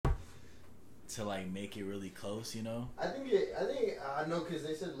to like make it really close, you know. I know because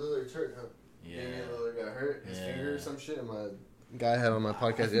they said Lillard's hurt, huh? Yeah. Damian Lillard got hurt, his finger or some shit. And my guy had on my podcast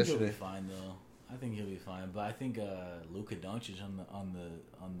I think yesterday. He'll be fine though. I think he'll be fine, but I think Luka Doncic on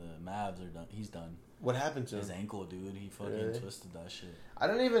the Mavs are done. He's done. What happened to him? His ankle, dude. He fucking twisted that shit. I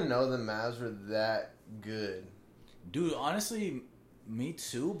don't even know the Mavs were that good. Dude, honestly, me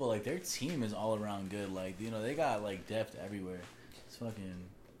too. But like their team is all around good. Like they got like depth everywhere. It's fucking.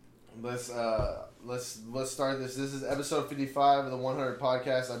 Let's start this. This is episode 55 of the 100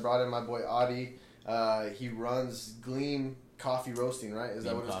 podcast. I brought in my boy Adi. He runs Gleam Coffee Roasting, right? Is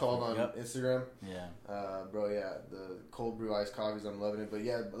that what it's called on Instagram? Yeah. Bro, yeah, the cold brew iced coffees, I'm loving it. But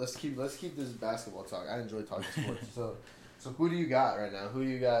yeah, let's keep this basketball talk. I enjoy talking sports. So who do you got right now? Who do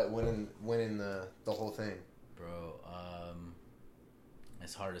you got winning the whole thing? Bro,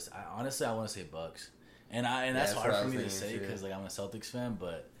 it's hard to say. Honestly, I want to say Bucks, and that's hard for me to say because like I'm a Celtics fan,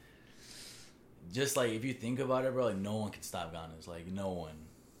 but just like if you think about it, bro, like no one can stop Giannis. Like no one.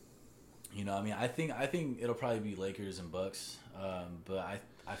 You know, I mean, I think it'll probably be Lakers and Bucks, but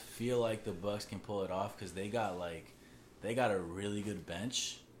I feel like the Bucks can pull it off because they got a really good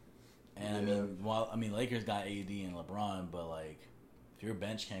bench, and I mean Lakers got AD and LeBron, but like if your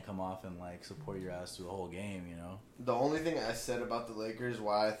bench can't come off and like support your ass through the whole game, you know. The only thing I said about the Lakers,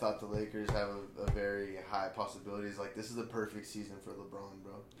 why I thought the Lakers have a very high possibility, is like this is the perfect season for LeBron,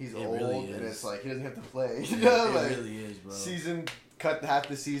 bro. He's old, really and it's like he doesn't have to play. You know, it like really is, bro. Season. Cut half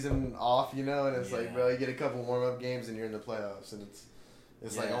the season off, you know, and it's like, bro, you get a couple warm-up games and you're in the playoffs, and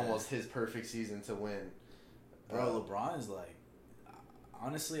it's like almost his perfect season to win. Bro, LeBron is like,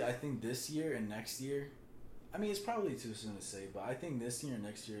 honestly, I think this year and next year, I mean, it's probably too soon to say, but I think this year and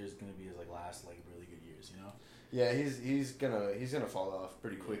next year is gonna be his like last like really good years, you know. Yeah, he's gonna fall off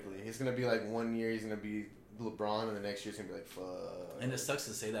pretty quickly. He's gonna be like 1 year he's gonna be LeBron, and the next year's gonna be like fuck. And it sucks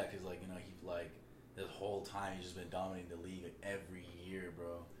to say that because like he like. This whole time he's just been dominating the league like, every year,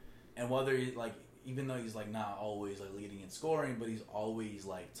 bro. And whether he like, even though he's like not always like leading in scoring, but he's always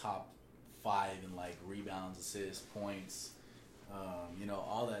like top 5 in like rebounds, assists, points,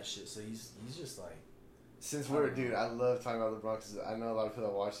 all that shit. So he's just like. Since dude, I love talking about LeBron because I know a lot of people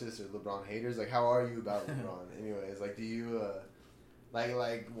that watch this are LeBron haters. Like, how are you about LeBron? Anyways, like, do you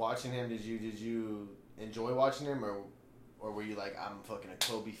like watching him? Did you enjoy watching him or were you like, I'm fucking a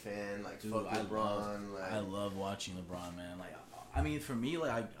Kobe fan, like, dude, fuck LeBron? I love watching LeBron, man. Like, I mean, for me,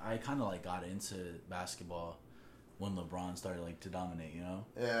 like, I kind of, like, got into basketball when LeBron started, like, to dominate, you know?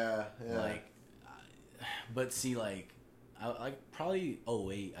 Yeah. Like, but see, like, I probably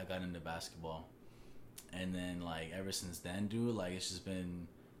 2008 I got into basketball. And then, like, ever since then, dude, like, it's just been...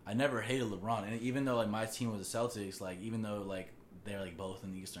 I never hated LeBron. And even though, like, my team was the Celtics, like, even though, like, they're, like, both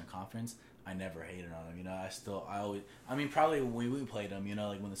in the Eastern Conference... I never hated on him, you know. I mean, probably when we played him, you know,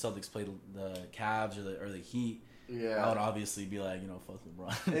 like when the Celtics played the Cavs or the Heat, I would obviously be like, fuck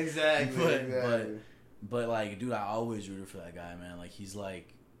LeBron. Exactly. But like, dude, I always rooted for that guy, man. Like, he's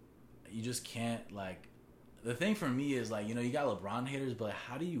like, you just can't like. The thing for me is like, you got LeBron haters, but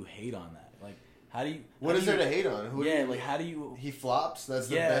how do you hate on that? Like, how do you? What is there to hate on? How do you? He flops. That's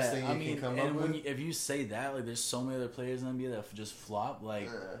the best thing you can come up with. If you say that, like, there's so many other players in the NBA that just flop, like.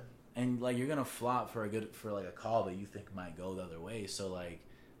 And, like, you're going to flop for like, a call that you think might go the other way. So, like,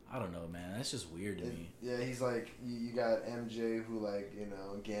 I don't know, man. That's just weird to me. Yeah, he's like, you got MJ who, like,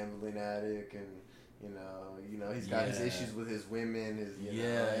 gambling addict and, he's got his issues with his women,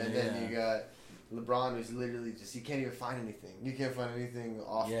 and then you got LeBron who's literally just, you can't even find anything. You can't find anything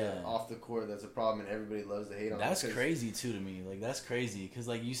off the court that's a problem, and everybody loves to hate on him. That's crazy, too, to me. Like, that's crazy. Because,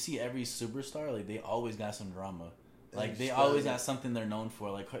 like, you see every superstar, like, they always got some drama. Like, they always got something they're known for.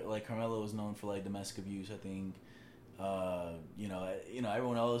 Like Carmelo was known for, like, domestic abuse, I think.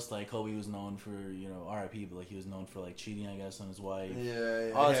 Everyone else, like, Kobe was known for, R.I.P., but, like, he was known for, like, cheating, I guess, on his wife.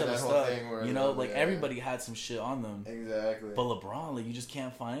 Yeah. All that type of stuff. Everybody had some shit on them. Exactly. But LeBron, like, you just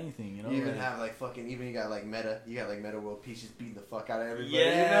can't find anything, you know? You even have, like, even you got, like, Meta. You got, like, Meta World Peace just beating the fuck out of everybody.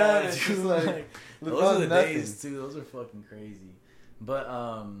 Yeah. It's just, like those are the days, too. Those are fucking crazy. But,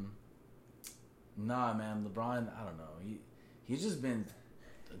 nah, man, LeBron, I don't know. He's just been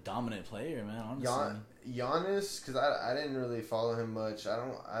a dominant player, man, honestly. Giannis, because I didn't really follow him much. I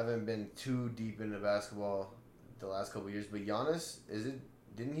haven't been too deep into basketball the last couple of years. But Giannis,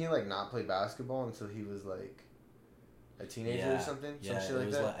 didn't he, like, not play basketball until he was, like, a teenager or something? Yeah, some shit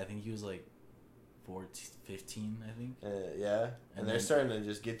like that? I think he was, like, 15, I think. Yeah. And they're starting to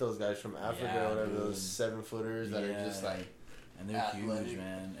just get those guys from Africa or whatever, those 7-footers that are just, like... And they're huge,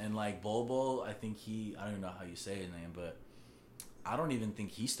 man. And, like, Bobo, I think I don't even know how you say his name, but I don't even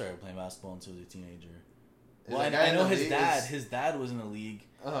think he started playing basketball until he was a teenager. Well, I know his dad was in the league,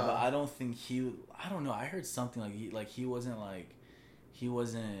 but I don't think I don't know. I heard something he wasn't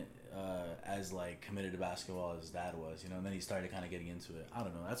as like committed to basketball as his dad was, you know. And then he started kind of getting into it. I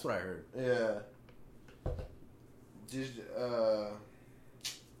don't know. That's what I heard. Yeah.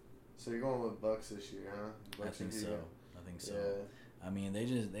 So you're going with Bucks this year, huh? Bucks I think so. Yeah. I mean, they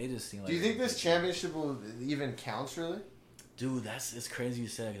just seem like. Do you think this championship will even count, really? Dude, it's crazy you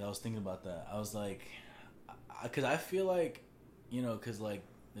said it, because I was thinking about that. I was like, because I feel like, you know, because like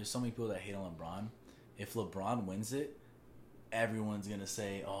there's so many people that hate on LeBron. If LeBron wins it, everyone's gonna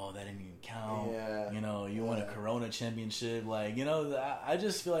say, "Oh, that didn't even count." Yeah. You know, you won a Corona championship. Like, you know, I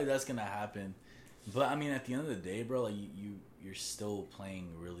just feel like that's gonna happen. But I mean, at the end of the day, bro, like you're still playing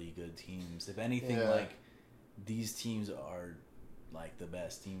really good teams. If anything, like these teams are like the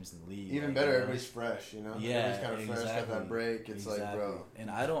best teams in the league. Even better, everybody's fresh, you know. Yeah, everybody's kind of fresh, got that break. It's like, bro. And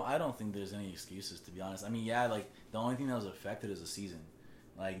I don't think there's any excuses, to be honest. I mean, yeah, like the only thing that was affected is the season.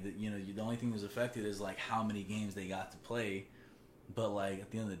 Like the only thing that was affected is like how many games they got to play. But like at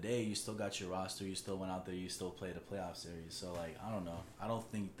the end of the day, you still got your roster. You still went out there. You still played a playoff series. So like I don't know. I don't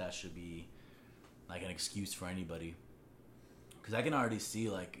think that should be like an excuse for anybody. Because I can already see,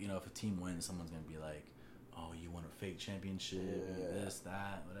 like, you know, if a team wins, someone's going to be like, oh, you won a fake championship, this,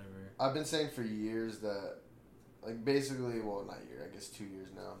 that, whatever. I've been saying for years that, like, basically, well, not year, I guess 2 years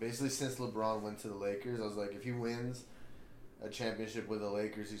now. Basically, since LeBron went to the Lakers, I was like, if he wins a championship with the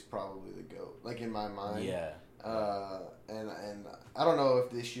Lakers, he's probably the GOAT. Like, in my mind. Yeah. And I don't know if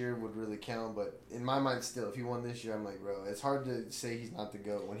this year would really count, but in my mind still, if he won this year, I'm like, bro, it's hard to say he's not the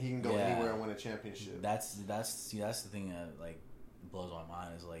GOAT when he can go anywhere and win a championship. That's the thing that, like, blows my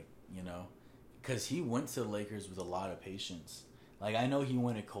mind is, like, you know, because he went to the Lakers with a lot of patience. Like, I know he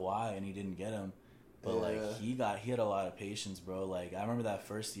wanted Kawhi and he didn't get him, but like he had a lot of patience, bro. Like, I remember that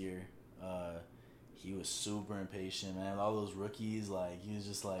first year, he was super impatient, man. All those rookies, like, he was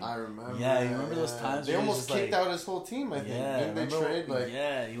just like, I remember. Yeah, you remember those times? They almost kicked out his whole team, I think. Didn't they trade? Like,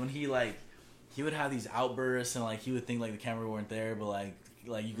 yeah, when he would have these outbursts and like he would think like the camera weren't there, but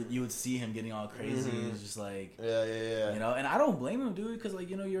like you would see him getting all crazy. Mm-hmm. It was just like, yeah. You know, and I don't blame him, dude, because like,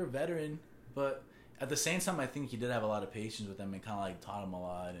 you know, you're a veteran, but at the same time, I think he did have a lot of patience with them and kind of like taught him a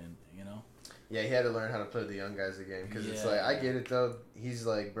lot, and you know. Yeah, he had to learn how to play the young guys again, because it's like, I get it though. He's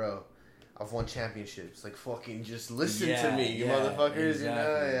like, bro, I've won championships. Like, fucking just listen to me, you motherfuckers. Exactly, you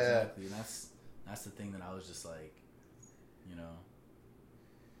know, exactly. And that's the thing that I was just like, you know.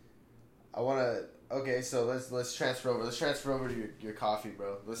 I want to. Okay, so let's transfer over. Let's transfer over to your coffee,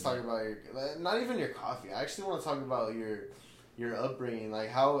 bro. Let's talk about not even your coffee. I actually want to talk about your upbringing. Like,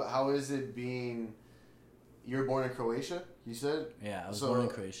 how is it being? You were born in Croatia, you said? Yeah, I was born in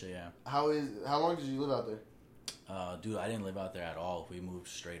Croatia. Yeah. How long did you live out there? Dude, I didn't live out there at all. We moved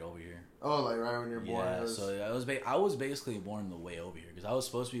straight over here. Oh, like right when you were born? Yeah, so I was basically born the way over here, because I was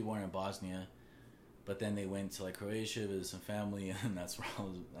supposed to be born in Bosnia, but then they went to like Croatia with some family, and that's where I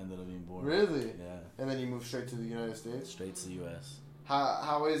ended up being born. Really? Yeah. And then you moved straight to the United States? Straight to the U.S.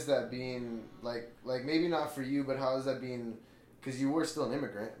 How is that being, like maybe not for you, but how is that being, because you were still an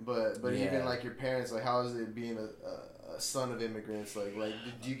immigrant, but even like your parents, like how is it being a son of immigrants? Like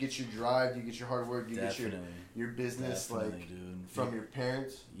do you get your drive? Do you get your hard work? Do you get your business dude, from your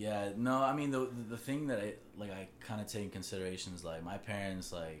parents? Yeah, no, I mean the thing that I kind of take in consideration is like my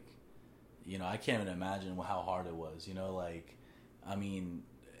parents, like, you know, I can't even imagine how hard it was, you know, like, I mean,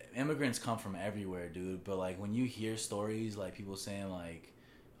 immigrants come from everywhere, dude, but like when you hear stories like people saying like,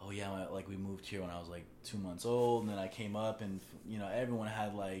 oh yeah, like we moved here when I was like 2 months old, and then I came up, and you know, everyone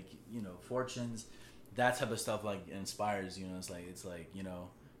had like, you know, fortunes, that type of stuff like inspires, you know. It's like you know,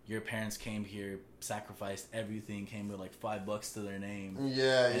 your parents came here, sacrificed everything, came with like $5 to their name,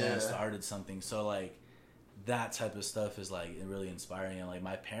 and started something. So like that type of stuff is like really inspiring. And like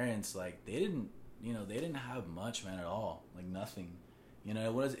my parents, like they didn't have much, man, at all, like nothing, you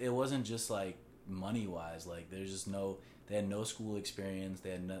know. It wasn't just like money wise, like they had no school experience,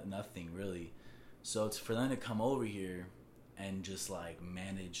 they had nothing really. So it's for them to come over here and just like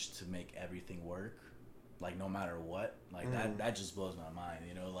manage to make everything work, like no matter what, like that just blows my mind,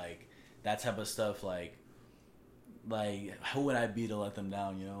 you know. Like that type of stuff, like who would I be to let them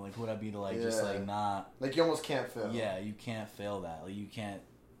down, you know? Like who would I be to like just like not, like you almost can't fail. Yeah, you can't fail that. Like you can't,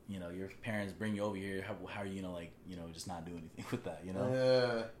 you know, your parents bring you over here, how are you gonna like, you know, just not do anything with that, you know?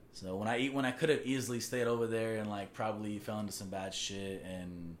 Yeah. So when I could have easily stayed over there and like probably fell into some bad shit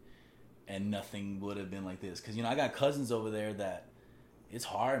and nothing would have been like this, because you know I got cousins over there that it's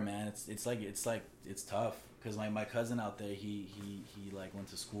hard, man. It's tough, because like my cousin out there, he like went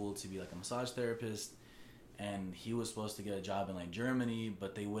to school to be like a massage therapist, and he was supposed to get a job in like Germany,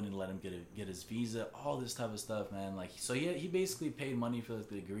 but they wouldn't let him get his visa. All this type of stuff, man. Like, so he basically paid money for the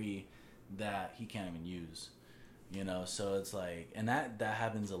degree that he can't even use. You know, so it's like, and that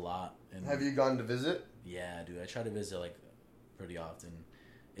happens a lot. And have you gone to visit? Yeah, dude. I try to visit like pretty often.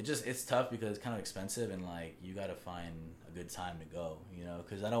 It's tough because it's kind of expensive, and like you got to find a good time to go. You know,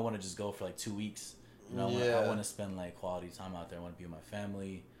 because I don't want to just go for like 2 weeks. You know, I want to spend like quality time out there. I want to be with my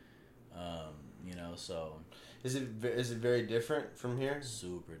family. You know, so is it very different from here?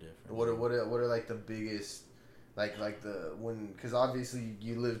 Super different. What are like the biggest, like the when, because obviously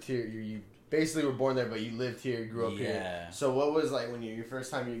you lived here, you basically were born there, but you lived here, you grew up here. So what was like when your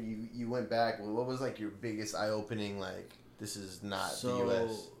first time you went back? What was like your biggest eye opening? Like, this is not the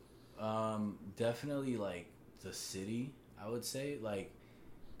U.S. Definitely like the city. I would say, like,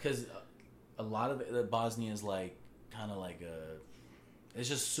 because a lot of the Bosnia is like kind of like it's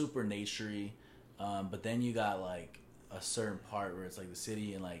just super naturey. But then you got like a certain part where it's like the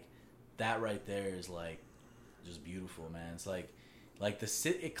city, and like that right there is like just beautiful, man. It's like the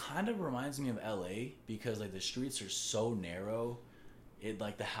city. It kind of reminds me of LA because like the streets are so narrow. It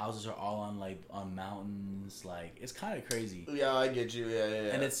like the houses are all on mountains. Like, it's kind of crazy. Yeah, I get you.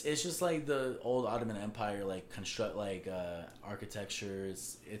 Yeah. And it's just like the old Ottoman Empire, like architecture.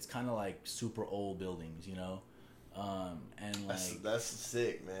 It's kind of like super old buildings, you know. And like that's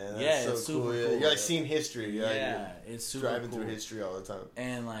sick, man. That's so it's super cool. cool. You're like seeing history. It's super driving cool. through history all the time.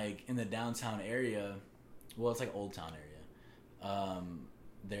 And like in the downtown area, well, it's like Old Town area.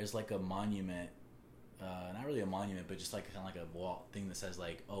 There's like a monument, not really a monument, but just like kind of like a wall thing that says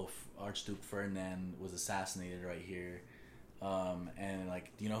like, "Oh, Archduke Ferdinand was assassinated right here." And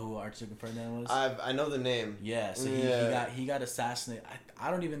like, do you know who Archduke Ferdinand was? I know the name. Yeah, so he got assassinated.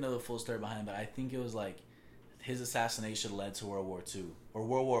 I don't even know the full story behind it, but I think it was like his assassination led to World War II or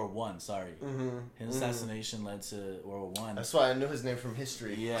World War One. Sorry, his assassination led to World War One. That's why I know his name from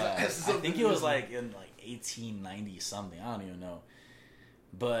history. Yeah, I think it was like in like 1890 something. I don't even know,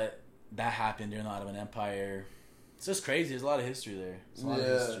 but that happened during the Ottoman Empire. It's just crazy. There's a lot of history there. It's a lot of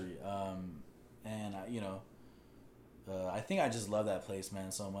history. And I think I just love that place,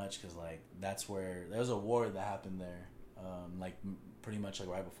 man, so much because like that's where there was a war that happened there, like pretty much like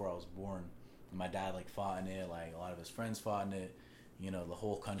right before I was born. And my dad like fought in it. Like a lot of his friends fought in it. You know, the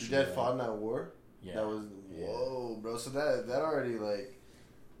whole country. Your dad fought in that war? Yeah. That was whoa, bro. So that already like.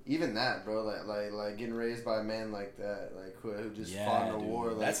 Even that, bro, like getting raised by a man like that, like who just fought in a war.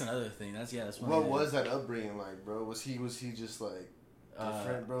 Like, that's another thing. That's one. What was that upbringing like, bro? Was he just like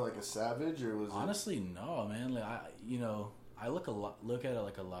different, bro, like a savage, or was honestly no, man. Like I look at it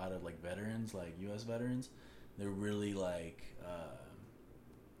like a lot of like veterans, like U.S. veterans. They're really like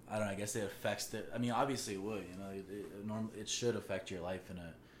I don't know. I guess it affects it. I mean, obviously it would. You know, it should affect your life in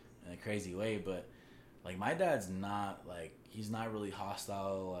a crazy way, but. Like, my dad's not, like, he's not really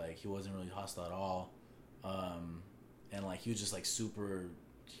hostile. Like, he wasn't really hostile at all. And, like, he was just, like,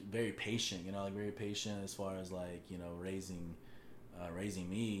 very patient, you know, like, very patient as far as, like, you know, raising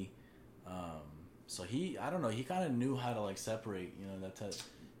me. So I don't know, he kind of knew how to, like, separate, you know, that type.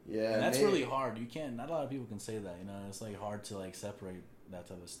 Yeah. And that's really hard. Not a lot of people can say that, you know, it's, like, hard to, like, separate that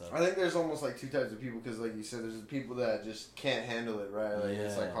type of stuff. I think there's almost like two types of people because, like you said, there's people that just can't handle it, right? Like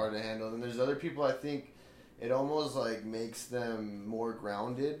it's like hard to handle. And there's other people. I think it almost like makes them more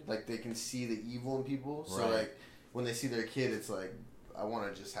grounded. Like they can see the evil in people. So like when they see their kid, it's like I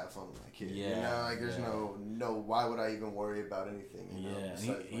want to just have fun with my kid. Yeah, you know, like there's no. Why would I even worry about anything? You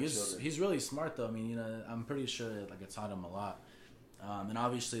know, he's really smart though. I mean, you know, I'm pretty sure like it taught him a lot. And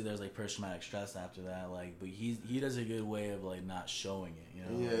obviously there's like post-traumatic stress after that, like, but he does a good way of like not showing it, you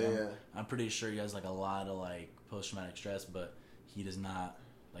know. I'm pretty sure he has like a lot of like post-traumatic stress, but he does not,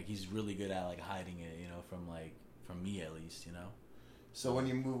 like, he's really good at like hiding it, you know, from me at least, you know. So when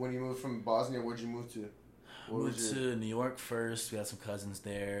you moved from Bosnia, where'd you move to? Moved to New York first. We got some cousins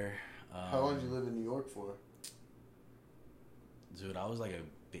there. How long did you live in New York for? Dude, I was like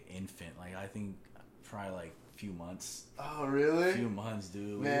a infant. Like I think probably like few months. Oh, really? A few months,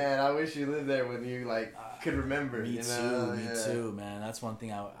 dude. Man, I wish you lived there when you like could remember. Me too, man. That's one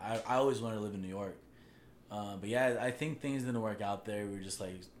thing I always wanted to live in New York. But yeah, I think things didn't work out there. We just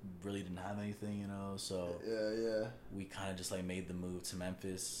like really didn't have anything, you know. So we kind of just like made the move to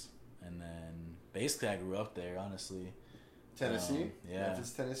Memphis, and then basically I grew up there, honestly. Tennessee.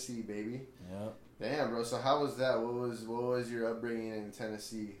 Memphis, Tennessee, baby. Yep. Damn, bro. So how was that? What was your upbringing in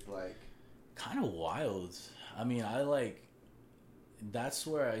Tennessee like? Kind of wild. I mean, that's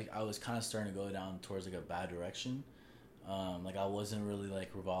where I was kind of starting to go down towards like a bad direction. Like I wasn't really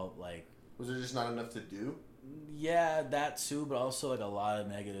like was there just not enough to do? Yeah, that too, but also like a lot of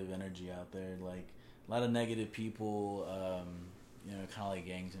negative energy out there. Like a lot of negative people, you know, kind of like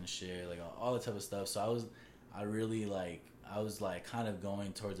gangs and shit, like all that type of stuff. So I was kind of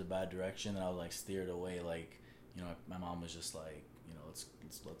going towards a bad direction, and I was like steered away. Like, you know, my mom was just like, you know, let's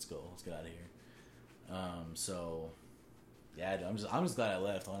go, let's get out of here. So yeah, I'm just glad I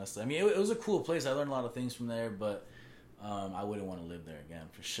left. Honestly, I mean, it was a cool place. I learned a lot of things from there, but I wouldn't want to live there again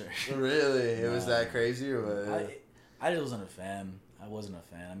for sure. Really, it was that crazy, or what? I just wasn't a fan. I wasn't a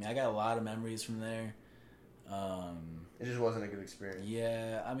fan. I mean, I got a lot of memories from there. It just wasn't a good experience.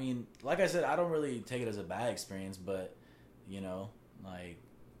 Yeah, I mean, like I said, I don't really take it as a bad experience, but, you know, like,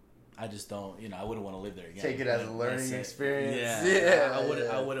 I just don't, you know, I wouldn't want to live there again. Take it as a learning experience. Yeah.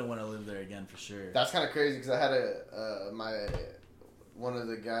 I wouldn't want to live there again for sure. That's kind of crazy because I had one of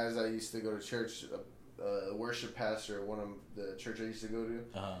the guys I used to go to church, a worship pastor at one of the church I used to go to,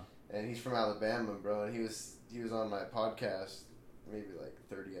 and he's from Alabama, bro, and he was on my podcast maybe like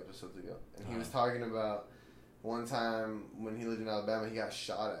 30 episodes ago, and he was talking about one time when he lived in Alabama, he got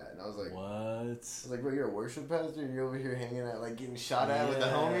shot at, and I was like, what? I was like, bro, you're a worship pastor, and you're over here hanging out, like, getting shot at with the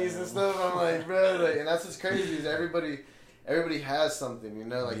homies and stuff. I'm like, bro, like, and that's what's crazy is everybody has something, you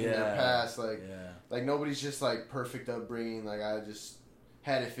know, like in their past, like nobody's just like perfect upbringing, like I just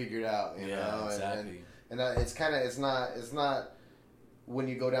had it figured out, you know, exactly. and that it's not when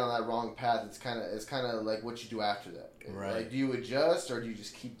you go down that wrong path, it's kind of like what you do after that. Right. Like, do you adjust or do you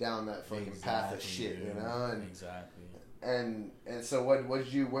just keep down that fucking path of shit, you know? And, exactly. And so where'd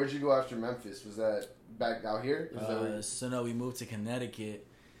you go after Memphis? Was that back out here? So no, we moved to Connecticut,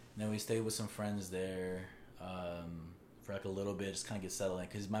 and then we stayed with some friends there for like a little bit, just kind of get settled in,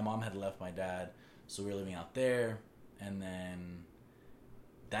 because my mom had left my dad, so we were living out there, and then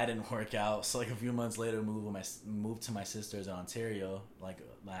that didn't work out. So like a few months later, moved to my sister's in Ontario, like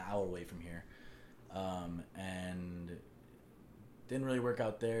an hour away from here, and didn't really work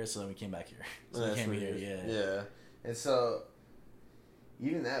out there. So then we came back here. So we came here, yeah. And so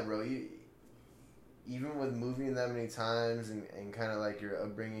even that, bro, even with moving that many times and kind of like your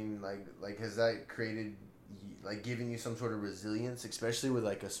upbringing, like has that created, like, giving you some sort of resilience, especially with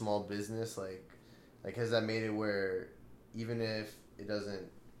like a small business, like has that made it where even if it doesn't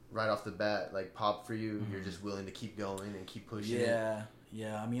right off the bat like pop for you, you're just willing to keep going and keep pushing it?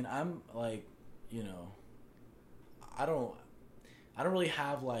 I mean, I'm like, you know, I don't really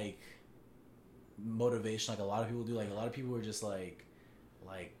have like motivation like a lot of people do. Like a lot of people are just like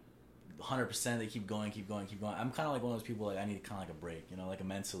 100%, they keep going. I'm kind of like one of those people, like I need kind of like a break, you know, like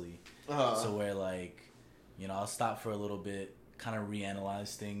mentally. So where like, you know, I'll stop for a little bit, kind of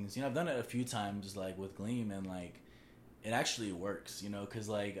reanalyze things. You know, I've done it a few times, like with Gleam, and like it actually works, you know, because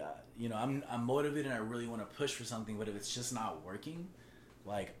like you know, I'm motivated and I really want to push for something, but if it's just not working,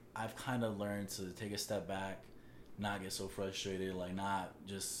 like I've kind of learned to take a step back, not get so frustrated, like not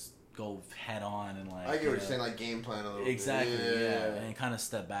just go head on and like, I get what you're saying, like game plan a little bit. Exactly, yeah. And kind of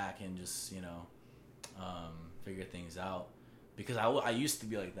step back and just, you know, figure things out. Because I used to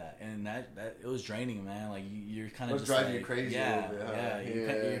be like that, and that it was draining, man. Like you're kind of just driving like, you crazy. Yeah, a little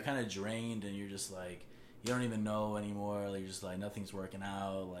bit, You're kind of drained, and you're just like you don't even know anymore. Like you're just like nothing's working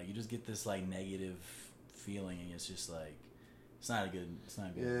out. Like you just get this like negative feeling, and it's just like it's not good.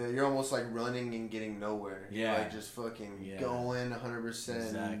 Yeah, you're almost like running and getting nowhere. Yeah, you're like just fucking going 100%.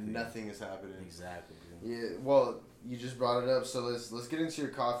 Exactly. Nothing is happening. Exactly. Bro. Yeah. Well, you just brought it up, so let's get into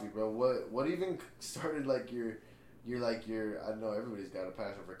your coffee, bro. What even started like your I don't know, everybody's got a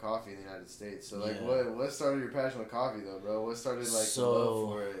passion for coffee in the United States. So like what started your passion with coffee though, bro? What started like the love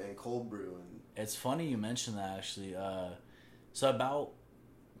for it and cold brew? And it's funny you mentioned that actually. So about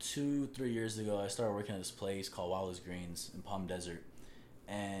 2-3 years ago, I started working at this place called Wildest Greens in Palm Desert,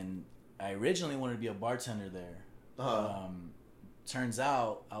 and I originally wanted to be a bartender there. Turns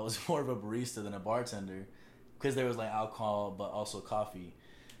out I was more of a barista than a bartender, because there was like alcohol but also coffee,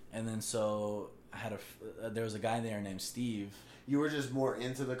 and then so I had there was a guy there named Steve. You were just more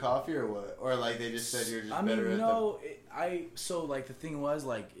into the coffee, or what? Or like they just said you're just I better mean, at no, so like the thing was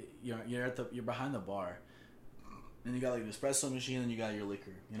like you're behind the bar, and you got like the espresso machine, and you got your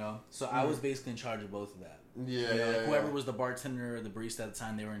liquor, you know. So I was basically in charge of both of that. Yeah, you know, like whoever was the bartender or the barista at the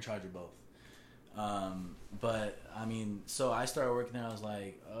time, they were in charge of both. But I mean, so I started working there. I was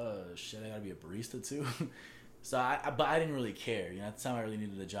like, oh shit, I gotta be a barista too. So but I didn't really care. You know, at the time I really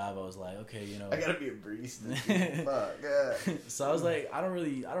needed a job. I was like, okay, you know, I gotta be a barista. Fuck, yeah. So I was like, I don't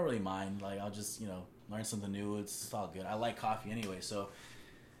really mind. Like, I'll just, you know, learn something new. It's all good. I like coffee anyway. So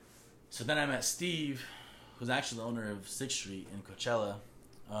then I met Steve, who's actually the owner of 6th Street in Coachella.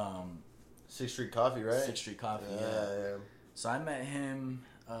 6th Street Coffee, right? 6th Street Coffee. Yeah. So I met him,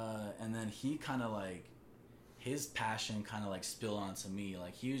 and then he kind of like his passion kind of like spilled onto me.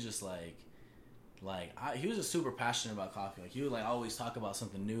 Like he was just like like he was just super passionate about coffee. Like he would like always talk about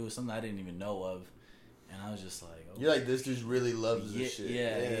something new, something I didn't even know of, and I was just like, oh. You're like, this dude really loves this shit.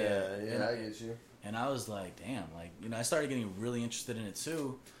 Yeah. I get you. And I was like, damn, like, you know, I started getting really interested in it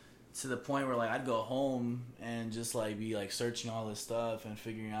too, to the point where like I'd go home and just like be like searching all this stuff and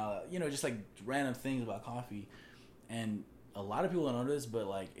figuring out, you know, just like random things about coffee. And a lot of people don't know this, but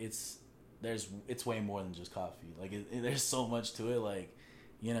like it's way more than just coffee. Like there's so much to it. Like,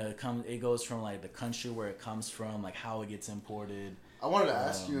 you know, it goes from like the country where it comes from, like how it gets imported. I wanted to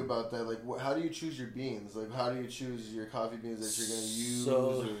ask you about that. Like, how do you choose your beans? Like, how do you choose your coffee beans that you're gonna use?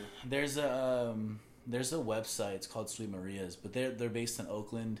 So there's a website. It's called Sweet Maria's, but they're based in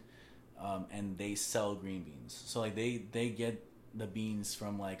Oakland, and they sell green beans. So like they get the beans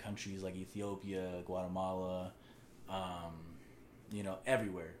from like countries like Ethiopia, Guatemala, you know,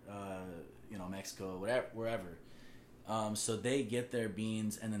 everywhere. You know, Mexico, wherever. So they get their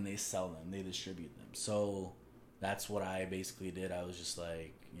beans and then they sell them. They distribute them. So that's what I basically did. I was just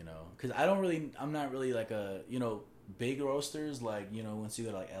like, you know, because I'm not really like a, you know, big roasters. Like, you know, once you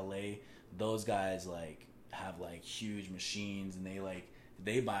go to like LA, those guys like have like huge machines and they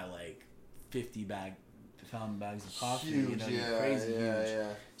buy like 50-pound bags of coffee. Huge, you know, crazy huge.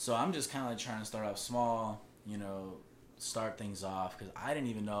 Yeah. So I'm just kind of like trying to start off small, you know, start things off, because I didn't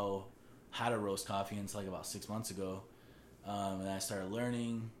even know how to roast coffee until like about 6 months ago. And I started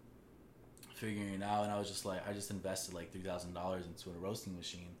learning, figuring it out, and I was just like, I just invested like $3,000 into a roasting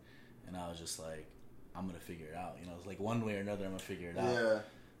machine, and I was just like, I'm gonna figure it out, you know. It's like one way or another, I'm gonna figure it out.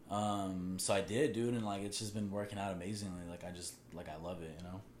 So I did, dude, and like it's just been working out amazingly. Like I love it, you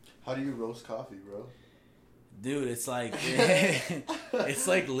know. How do you roast coffee, bro? Dude, it's like it's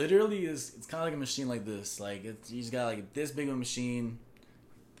like literally it's kind of like a machine like this. Like you just got like this big of a machine.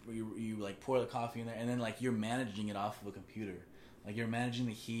 You like pour the coffee in there, and then like you're managing it off of a computer. Like you're managing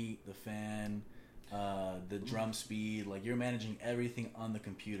the heat, the fan, the drum speed. Like you're managing everything on the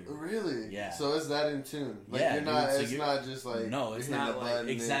computer. Really? Yeah. So it's that in tune. Like yeah, you're not. Dude, it's not just like no. It's not like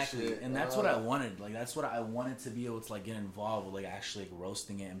exactly. And that's what I wanted. Like that's what I wanted to be able to like get involved with, like actually like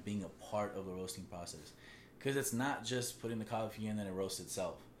roasting it and being a part of the roasting process. Because it's not just putting the coffee in and it roasts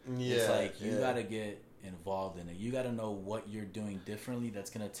itself. Yeah. It's like you gotta get involved in it. You got to know what you're doing differently that's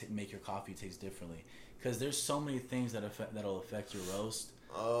going to make your coffee taste differently, because there's so many things that'll affect your roast.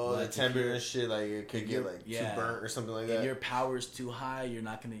 Oh, like the temperature and shit, like it could get like too burnt or something like that. If your power's too high, you're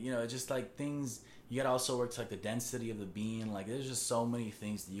not going to, you know, it's just like things, you got to also work to like the density of the bean. Like there's just so many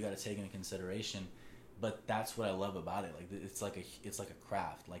things that you got to take into consideration, but that's what I love about it. Like it's like a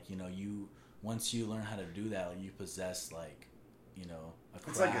craft. Like, you know, once you learn how to do that, like, you possess like, you know, a craft.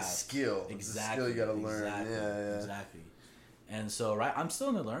 It's like a skill. Exactly. It's a skill you gotta learn. Yeah. Exactly. And so, right, I'm still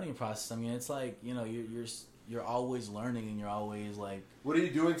in the learning process. I mean, it's like, you know, you're always learning, and you're always like. What are you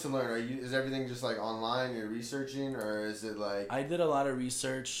doing to learn? Is everything just like online? You're researching, or is it like? I did a lot of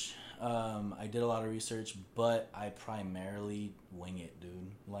research. But I primarily wing it,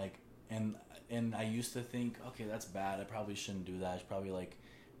 dude. Like, and I used to think, okay, that's bad. I probably shouldn't do that. I should probably like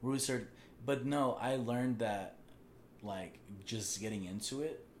research. But no, I learned that. Like just getting into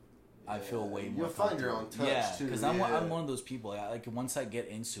it, I feel way more. You'll find your own touch too. Because I'm one of those people. Like once I get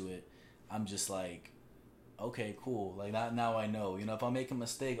into it, I'm just like, okay, cool. Like now I know. You know, if I make a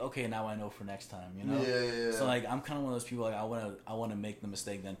mistake, okay, now I know for next time. You know. Yeah. So like I'm kind of one of those people. Like I wanna make the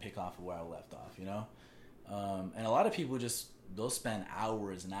mistake, then pick off of where I left off. You know. And a lot of people they'll spend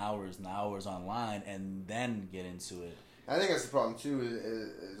hours and hours and hours online and then get into it. I think that's the problem too.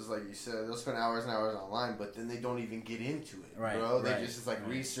 Is like you said, they'll spend hours and hours online, but then they don't even get into it, bro. They just like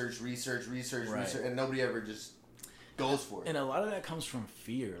research, and nobody ever just goes for it. And a lot of that comes from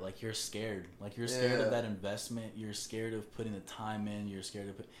fear. Like you're scared. Like you're scared of that investment. You're scared of putting the time in. You're scared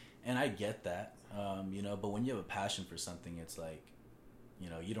of and I get that, you know. But when you have a passion for something, it's like, you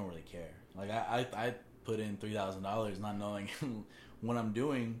know, you don't really care. Like I put in $3,000 not knowing what I'm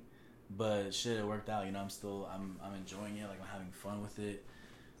doing. But shit, it worked out. You know, I'm enjoying it. Like I'm having fun with it.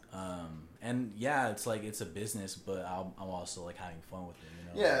 And yeah, it's like it's a business, but I'm also like having fun with it. You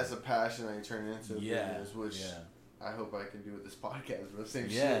know. Yeah, it's a passion that you turn into a business, which I hope I can do with this podcast. But same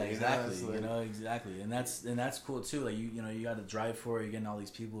shit. Yeah, exactly. You know, exactly. And that's cool too. Like you know, you got to drive for it. You're getting all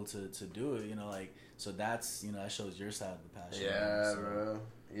these people to do it. You know, like so that's that shows your side of the passion. Yeah, so. Bro.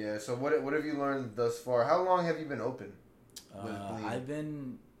 Yeah. So what have you learned thus far? How long have you been open? I've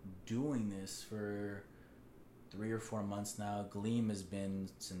been doing this for 3 or 4 months now. Gleam has been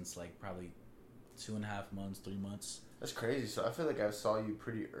since like probably 2.5 months, 3 months. That's crazy. So I feel like I saw you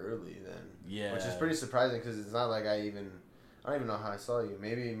pretty early then. Yeah. Which is pretty surprising because it's not like I don't even know how I saw you.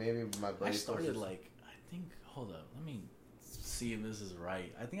 Maybe my buddy. I started like, I think, hold up, let me see if this is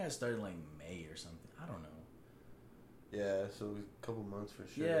right. I think I started like May or something. I don't know. Yeah, so a couple months for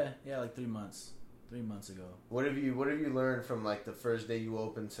sure. Yeah, like 3 months. 3 months ago. What have you learned from like the first day you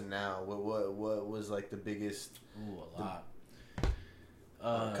opened to now? What was like the biggest? Ooh, a lot.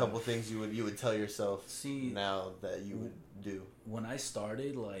 A couple things you would tell yourself now that you would do. When I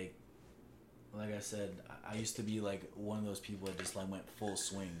started, like I said, I used to be like one of those people that just like went full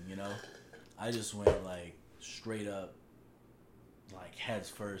swing. You know, I just went like straight up, like heads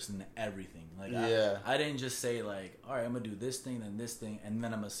first and everything. Like I didn't just say like, all right, I'm gonna do this thing, then this thing, and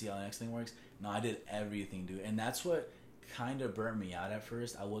then I'm gonna see how the next thing works. No, I did everything, dude, and that's what kind of burnt me out at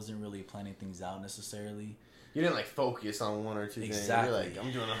first. I wasn't really planning things out necessarily. You didn't like focus on one or two things. You're like,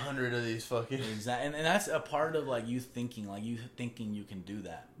 I'm doing 100 of these fucking. Exactly, and that's a part of like you thinking you can do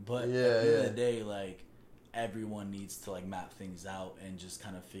that. But at the end of the day, like everyone needs to like map things out and just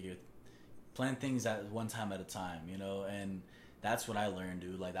kind of plan things at one time at a time, you know. And that's what I learned,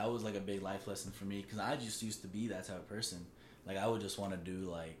 dude. Like that was like a big life lesson for me because I just used to be that type of person. Like I would just want to do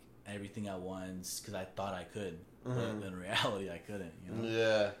like everything at once because I thought I could, but in reality I couldn't, you know.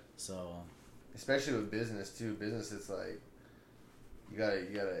 Yeah. So. Especially with business too. Business, it's like you gotta.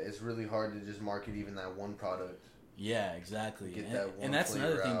 It's really hard to just market even that one product. Yeah, exactly. And that's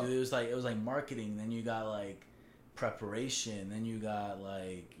another thing, dude. It was like marketing. Then you got like preparation. Then you got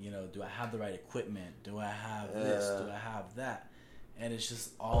like, you know, do I have the right equipment? Do I have this? Do I have that? And it's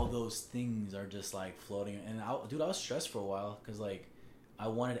just all those things are just like floating. And I was stressed for a while because like I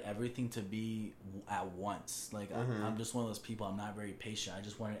wanted everything to be at once. Like I'm just one of those people. I'm not very patient. I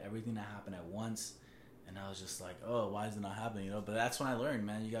just wanted everything to happen at once, and I was just like, oh, why is it not happening? You know. But that's when I learned,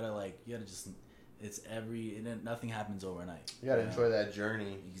 man. You gotta just. Nothing happens overnight. You gotta enjoy that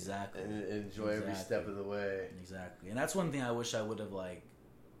journey. Exactly. And enjoy every step of the way. Exactly. And that's one thing I wish I would have like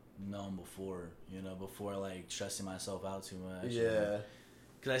known before. You know, before like stressing myself out too much. Yeah.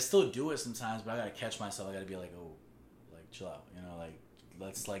 Because I still do it sometimes, but I gotta catch myself. I gotta be like, oh, like chill out. You know, like.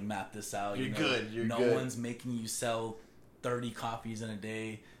 Let's like map this out. You're good. No one's making you sell 30 copies in a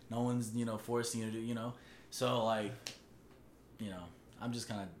day. No one's, forcing you to do, So like, I'm just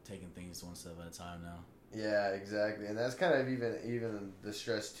kind of taking things one step at a time now. Yeah, exactly. And that's kind of even the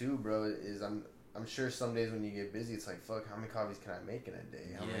stress too, bro, is I'm sure some days when you get busy, it's like, fuck, how many copies can I make in a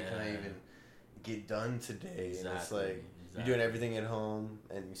day? How many can I even get done today? Exactly. And it's like, you're doing everything at home,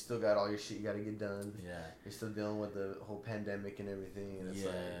 and you still got all your shit you got to get done. Yeah. You're still dealing with the whole pandemic and everything, and it's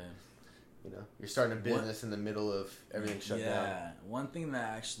like, you're starting a business in the middle of everything shut down. Yeah. One thing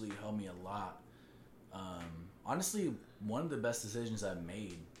that actually helped me a lot, honestly, one of the best decisions I've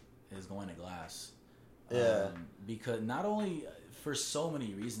made is going to Glass. Yeah. Because not only for so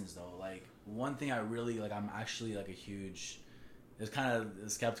many reasons, though. Like, one thing I really, like, I'm actually, like, a huge... It's kind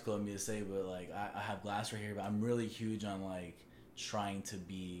of skeptical of me to say, but like I have Glass right here, but I'm really huge on like trying to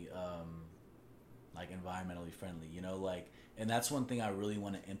be like environmentally friendly, like, and that's one thing I really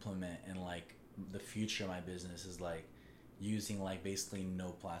want to implement in like the future of my business is like using like basically no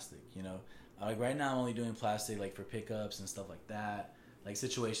plastic, like right now I'm only doing plastic like for pickups and stuff like that, like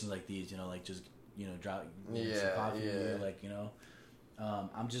situations like these, like just drop some coffee, like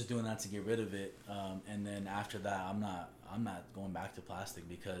I'm just doing that to get rid of it, and then after that, I'm not going back to plastic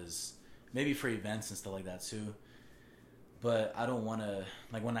because maybe for events and stuff like that too. But I don't want to,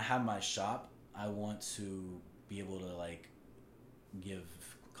 like, when I have my shop, I want to be able to like give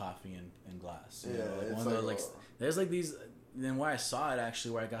coffee in glass. Yeah, like one of those, like there's like these. Then where I saw it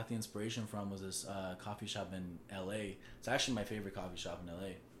actually, where I got the inspiration from was this coffee shop in LA. It's actually my favorite coffee shop in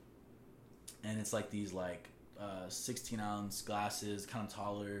LA, and it's like these like 16-ounce glasses, kind of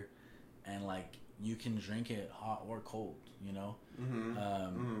taller, and like you can drink it hot or cold, and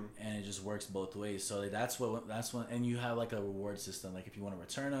it just works both ways. So like, that's what, and you have like a reward system. Like if you want to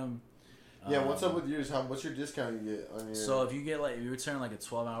return them. Yeah, what's up with yours? What's your discount you get on your? So if you return like a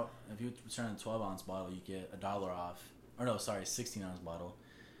 12-ounce bottle, you get $1 off. Or no, sorry, 16-ounce bottle,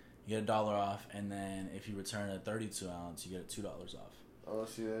 you get $1 off, and then if you return a 32-ounce, you get $2 off. Oh,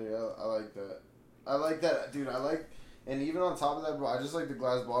 see, yeah, I like that. I like that, dude. And even on top of that, bro, I just like the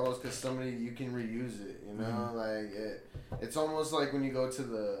glass bottles because you can reuse it, Like, it's almost like when you go to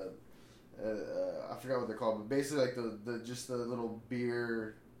the, I forgot what they're called, but basically like the little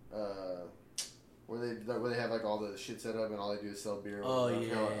beer, where they have like all the shit set up and all they do is sell beer. Oh, I don't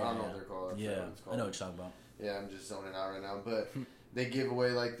know what they're called. Yeah, I know what you're talking about. Yeah, I'm just zoning out right now, but they give away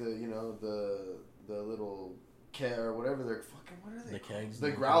like the little or whatever they're fucking. What are they? The kegs.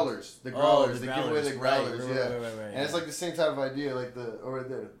 The growlers. The growlers. They give away the growlers. Right. And it's like the same type of idea, like right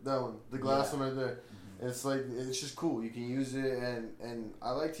there, that one, the glass one right there. Mm-hmm. It's like it's just cool. You can use it, and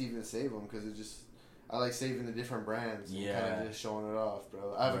I like to even save them because it just. I like saving the different brands and kind of just showing it off,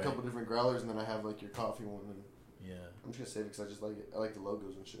 bro. I have a couple different growlers, and then I have like your coffee one. And I'm just gonna save it because I just like it. I like the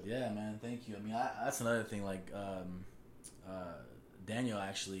logos and shit. Yeah, man. Thank you. I mean, that's another thing. Like, Daniel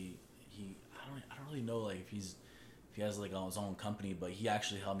actually, I don't really know like if he has like his own company, but he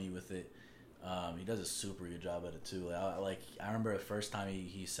actually helped me with it. He does a super good job at it too. Like, I remember the first time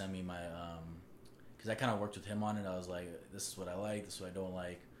he sent me my because I kind of worked with him on it. I was like, this is what I like, this is what I don't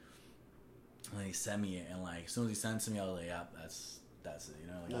like, and then he sent me it, and like as soon as he sent it to me, I was like, yeah, that's it, you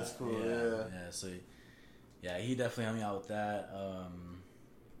know. Like, that's cool. Yeah. So yeah, he definitely helped me out with that.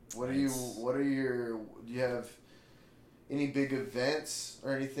 Do you have any big events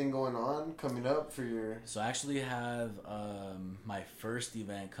or anything going on coming up for your... So I actually have my first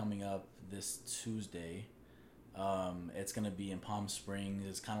event coming up this Tuesday. It's going to be in Palm Springs.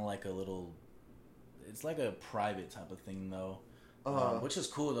 It's kind of like it's like a private type of thing though. Which is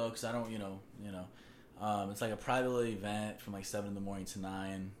cool though, because I don't, it's like a private little event from like 7 a.m. to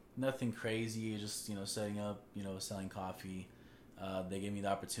 9. Nothing crazy, just, setting up, selling coffee. They gave me the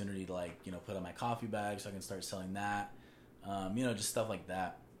opportunity to like, put on my coffee bag so I can start selling that. Just stuff like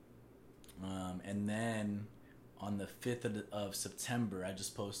that. And then on the 5th of September, I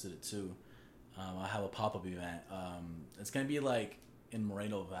just posted it too. I have a pop-up event. It's going to be like in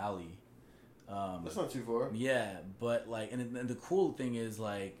Moreno Valley. That's not too far. Yeah, but like, and the cool thing is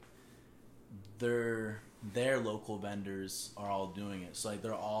like, their local vendors are all doing it. So like,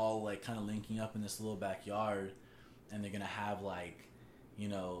 they're all like kind of linking up in this little backyard, and they're going to have like,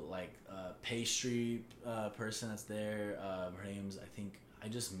 pastry person that's there. Her name's, I think, I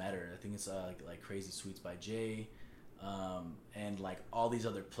just met her. I think it's like Crazy Sweets by Jay, and like all these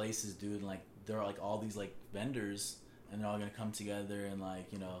other places, dude. And like there are like all these like vendors, and they're all gonna come together and like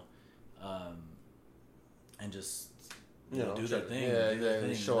and just do their thing.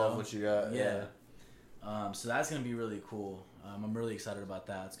 Yeah, show off what you got. Yeah. So that's gonna be really cool. I'm really excited about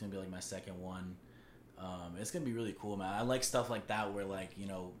that. It's gonna be like my second one. It's gonna be really cool, man. I like stuff like that where like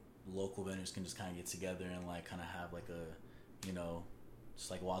local vendors can just kind of get together and like kind of have like a just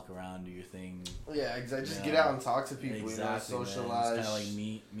like walk around, do your thing. Yeah, exactly. Just get out and talk to people. Exactly, socialize. Kind of like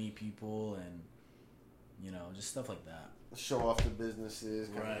meet people and just stuff like that. Show off the businesses.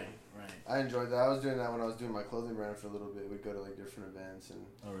 Right. I enjoyed that. I was doing that when I was doing my clothing brand for a little bit. We'd go to like different events and.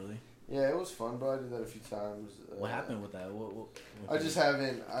 Oh really? Yeah, it was fun, bro. I did that a few times. What happened with that? What I just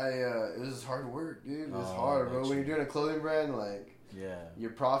haven't. It was hard work, dude. It was hard, bro. When you're doing a clothing brand, like, your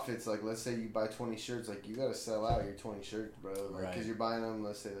profits, like, let's say you buy 20 shirts, like, you gotta sell out your 20 shirts, bro. Like, because you're buying them,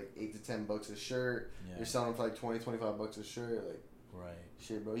 let's say, like, $8 to $10 a shirt. Yeah. You're selling them for like $20-$25 a shirt, like. Right.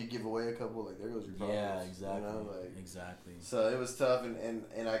 Shit, bro. You give away a couple, like, there goes your profits. Yeah, exactly. Exactly. So it was tough,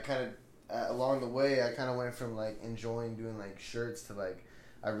 and I kind of, along the way, I kind of went from like enjoying doing like shirts to like.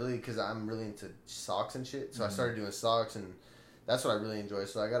 Because I'm really into socks and shit. So I started doing socks, and that's what I really enjoy.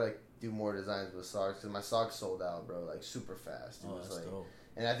 So I gotta do more designs with socks, because my socks sold out, bro, like super fast. It was that's like, dope.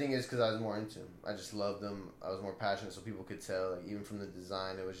 And I think it's because I was more into them. I just loved them. I was more passionate, so people could tell. Like, even from the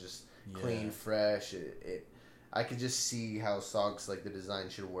design, it was just clean, fresh. I could just see how socks, like the design,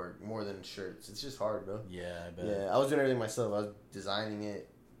 should work more than shirts. It's just hard, bro. Yeah, I bet. Yeah, I was doing everything myself. I was designing it,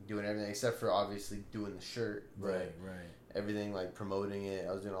 doing everything except for obviously doing the shirt. Right. Everything, like promoting it,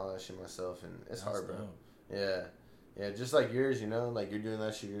 I was doing all that shit myself, and it's hard, bro. Dope. Yeah, just like yours, like you're doing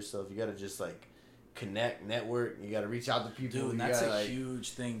that shit yourself. You gotta just like connect, network. You gotta reach out to people. Dude, and that's a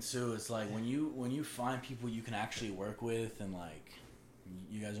huge thing too. It's like when you find people you can actually work with, and like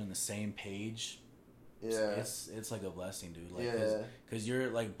you guys are on the same page. Yeah, it's like a blessing, dude. Like, because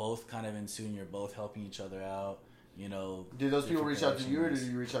you're like both kind of in tune. You're both helping each other out. Did those people reach out to you, or did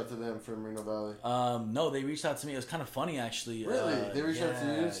you reach out to them from Moreno Valley? No, they reached out to me. It was kind of funny, actually. Really? They reached out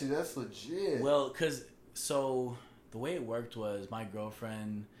to you? See, that's legit. Well, so the way it worked was my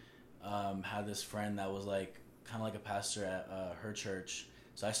girlfriend had this friend that was like kind of like a pastor at her church.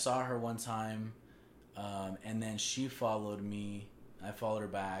 So I saw her one time, and then she followed me. I followed her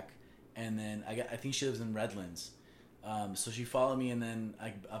back, and then I think she lives in Redlands. So she followed me, and then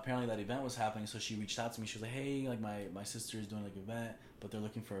apparently that event was happening, so she reached out to me. She was like, hey, like my sister is doing like an event, but they're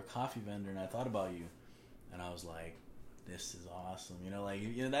looking for a coffee vendor, and I thought about you. And I was like, this is awesome.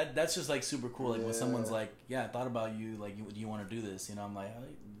 That's just like super cool. Like when someone's like, yeah, I thought about you, like, do you want to do this? I'm like,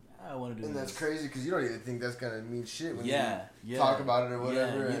 I want to do this. And that's crazy, because you don't even think that's going to mean shit when you talk about it or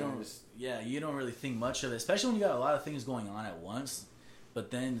whatever. You don't really think much of it, especially when you got a lot of things going on at once. But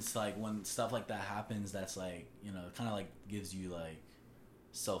then it's like when stuff like that happens, that's like, kind of like gives you like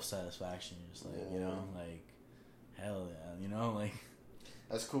self-satisfaction. You're just like, like, hell yeah, like.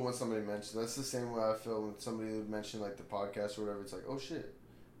 That's cool when somebody mentions. That's the same way I feel when somebody would mention like the podcast or whatever. It's like, oh shit,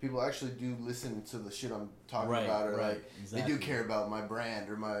 people actually do listen to the shit I'm talking about, or like they do care about my brand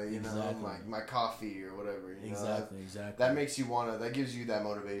or my my coffee or whatever. You know? Exactly. That makes you that gives you that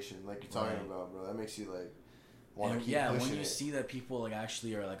motivation, like you're talking about, bro. That makes you like want to keep pushing when you see that people like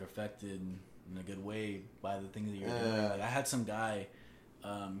actually are like affected in a good way by the things that you're doing. Like I had some guy,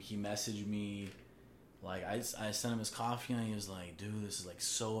 he messaged me. Like, I sent him his coffee, and he was like, dude, this is, like,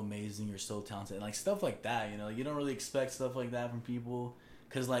 so amazing. You're so talented. And, like, stuff like that, you know? You don't really expect stuff like that from people.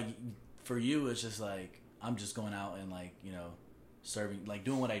 Because, like, for you, it's just, like, I'm just going out and, like, you know, serving, like,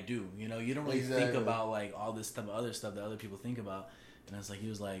 doing what I do. You know? You don't really think about, like, all this stuff, other stuff that other people think about. And it's like, he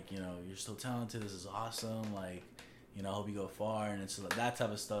was like, you know, you're so talented. This is awesome. Like, you know, I hope you go far. And it's like, that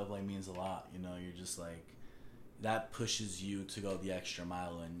type of stuff, like, means a lot. You know? You're just, like... that pushes you to go the extra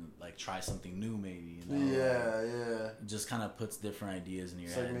mile and like try something new, maybe. You know? Yeah. It just kind of puts different ideas in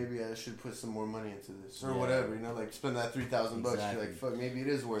your head. It's like maybe I should put some more money into this or whatever. You know, like spend that $3,000 bucks. You're like, fuck, maybe it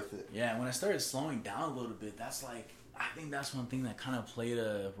is worth it. Yeah. When I started slowing down a little bit, that's like I think that's one thing that kind of played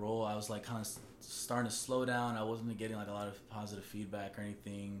a role. I was like kind of starting to slow down. I wasn't getting like a lot of positive feedback or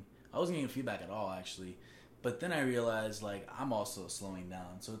anything. I wasn't getting feedback at all, actually. But then I realized, like, I'm also slowing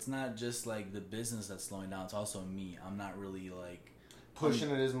down. So it's not just, like, the business that's slowing down. It's also me. I'm not really, like...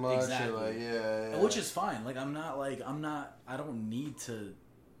 pushing it as much. Exactly. Or like, yeah. Which is fine. Like, I don't need to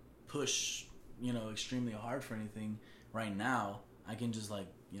push, you know, extremely hard for anything right now. I can just, like,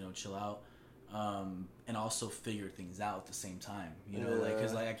 you know, chill out. And also figure things out at the same time. You know, like,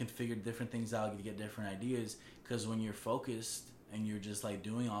 because, like, I can figure different things out to get different ideas. Because when you're focused and you're just, like,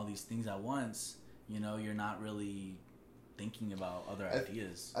 doing all these things at once... you know, you're not really thinking about other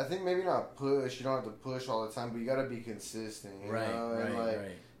ideas. I think maybe not push. You don't have to push all the time, but you got to be consistent. You know?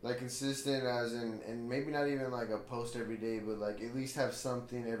 And like consistent as in, and maybe not even like a post every day, but like at least have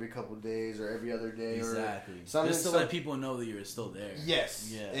something every couple of days or every other day. Exactly. Or something just to let people know that you're still there. Yes.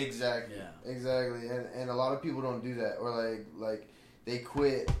 Yeah. Exactly. Yeah. Exactly. And a lot of people don't do that, or like. They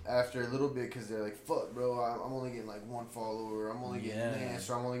quit after a little bit because they're like, fuck, bro, I'm only getting like one follower, I'm only getting this,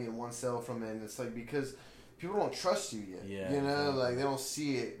 or I'm only getting one sale from it. And it's like because people don't trust you yet. Yeah, you know, like they don't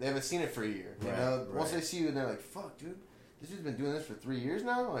see it. They haven't seen it for a year. You know, once they see you, and they're like, fuck, dude, this dude's been doing this for 3 years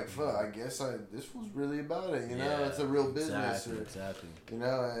now. Like, fuck, I guess this was really about it. You know, it's a real business. Exactly. You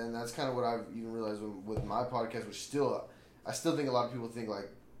know, and that's kind of what I've even realized with my podcast, which I still think a lot of people think like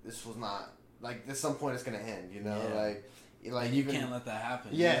this was not like at some point it's gonna end. You know, like you can't let that happen.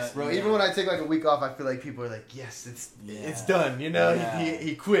 Yes, bro. Even when I take like a week off, I feel like people are like, "Yes, it's done." You know,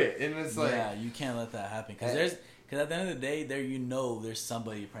 he quit, and it's like, you can't let that happen because at the end of the day, there's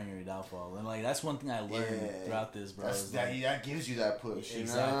somebody praying your downfall, and like that's one thing I learned throughout this, bro. That gives you that push,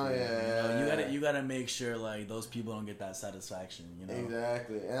 exactly. You know? You gotta make sure like those people don't get that satisfaction, you know.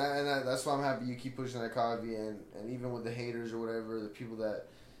 Exactly, and that's why I'm happy you keep pushing that coffee, and even with the haters or whatever, the people that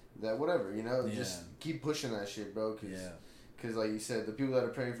whatever, you know, just keep pushing that shit, bro. Because, like you said, the people that are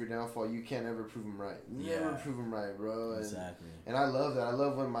praying for your downfall, you can't ever prove them right. Never prove them right, bro. Exactly. And I love that. I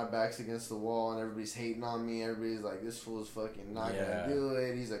love when my back's against the wall and everybody's hating on me. Everybody's like, this fool's fucking not going to do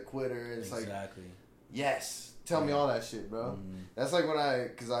it. He's a quitter. It's like, yes. Tell me all that shit, bro. Mm-hmm. That's like when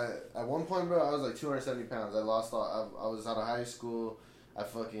because at one point, bro, I was like 270 pounds. I lost all, I was out of high school. I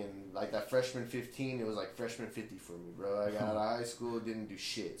fucking, like that freshman 15, it was like freshman 50 for me, bro. I got out of high school, didn't do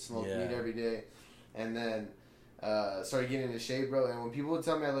shit. Smoked weed every day. And then... started getting into shape, bro, and when people would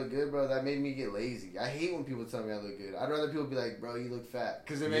tell me I look good, bro, that made me get lazy. I hate when people tell me I look good. I'd rather people be like, bro, you look fat,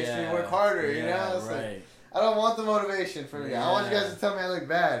 because it makes me work harder, you know? It's like, I don't want the motivation from you. I want you guys to tell me I look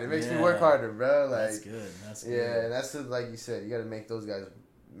bad. It makes me work harder, bro. Like, that's good. Yeah, and that's like you said, you gotta make those guys,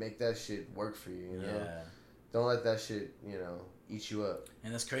 make that shit work for you, you know? Yeah. Don't let that shit, you know, eat you up.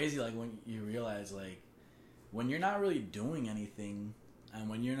 And it's crazy, like, when you realize, like, when you're not really doing anything, and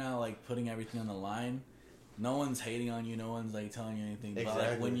when you're not, like, putting everything on the line, no one's hating on you. No one's like telling you anything. Exactly. But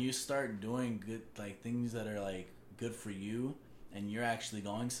like when you start doing good, like things that are like good for you, and you're actually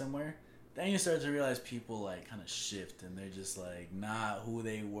going somewhere, then you start to realize people like kind of shift, and they're just like not who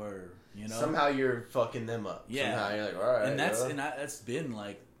they were. You know. Somehow you're fucking them up. Yeah. Somehow you're like, all right. And that's been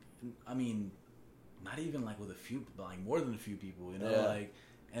like, I mean, not even like with a few, but like more than a few people. You know, like,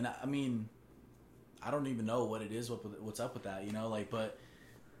 and I mean, I don't even know what it is. What's up with that? You know, like, but.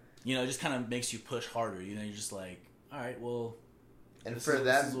 You know, it just kind of makes you push harder. You know, you're just like, all right, well, and this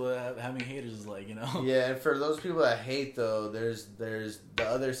is what having haters is like, you know? Yeah, and for those people that hate, though, there's the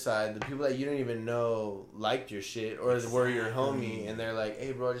other side. The people that you don't even know liked your shit or were your homie, and they're like,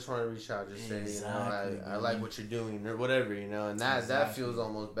 hey, bro, I just want to reach out, just say, you know, I like what you're doing or whatever, you know? And that feels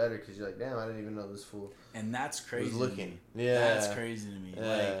almost better because you're like, damn, I didn't even know this fool. And that's crazy. Was looking. Yeah. That's crazy to me.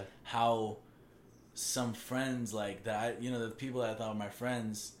 Yeah. Like, how some friends like that, the people that I thought were my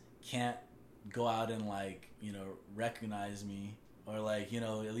friends can't go out and like, recognize me or like,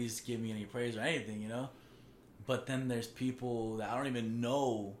 at least give me any praise or anything, But then there's people that I don't even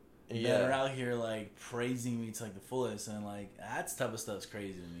know that are out here like praising me to like the fullest, and like that type of stuff's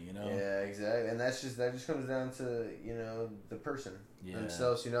crazy to me, Yeah, exactly, and that just comes down to the person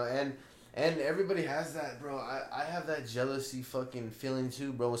themselves, and everybody has that, bro. I have that jealousy fucking feeling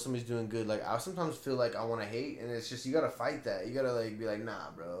too, bro. When somebody's doing good, like I sometimes feel like I want to hate, and it's just you gotta fight that. You gotta like be like,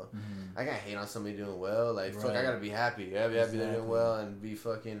 nah, bro. Mm-hmm. I can't hate on somebody doing well. Like fuck, I gotta be happy. I gotta be happy they're doing well and be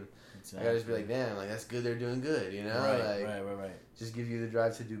fucking. Exactly. I gotta just be like, damn, like that's good. They're doing good, Right. Just give you the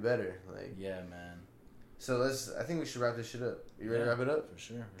drive to do better, like. Yeah, man. So I think we should wrap this shit up. You ready to wrap it up? For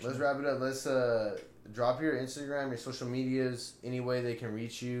sure. Let's wrap it up. Let's drop your Instagram, your social medias, any way they can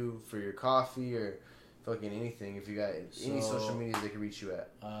reach you for your coffee or fucking anything. If you got any social medias they can reach you at.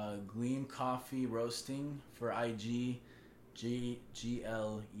 Gleam Coffee Roasting for IG, GLEAM,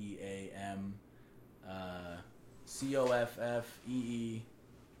 COFFEE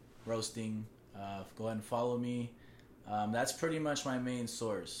Roasting. Go ahead and follow me. That's pretty much my main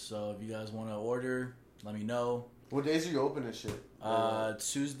source. So if you guys want to order, let me know. What days are you open and shit?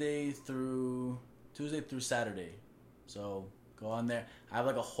 Tuesday through Saturday. So go on there. I have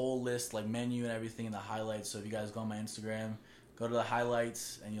like a whole list, like menu and everything in the highlights. So if you guys go on my Instagram, go to the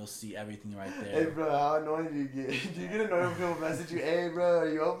highlights and you'll see everything right there. Hey bro, how annoying do you get? Do you get annoyed when people message you, hey bro, are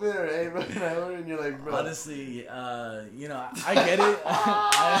you open? Or hey bro, can I order? And you're like, bro. Honestly, I get it.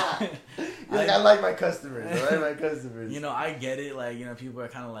 I like my customers. I get it. Like, people are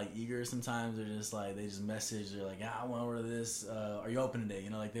kind of like eager sometimes. They're just like, they just message. They're like, yeah, I want to order this. Are you open today?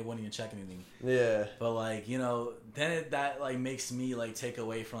 Like they won't even check anything. Yeah. But like, then that like makes me like take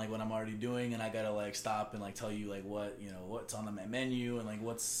away from like what I'm already doing, and I gotta like stop and like tell you like what's on the menu and like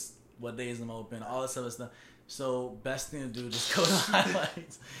what days I'm open, all this other stuff. So best thing to do is just go to the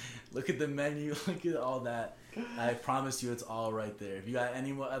highlights, look at the menu, look at all that. I promise you it's all right there. If you got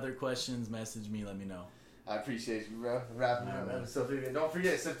any more other questions, message me, let me know. I appreciate you, bro. Wrapping up episode 50. Don't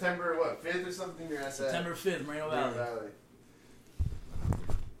forget, September 5th or something? You're at September 5th, Moreno Valley.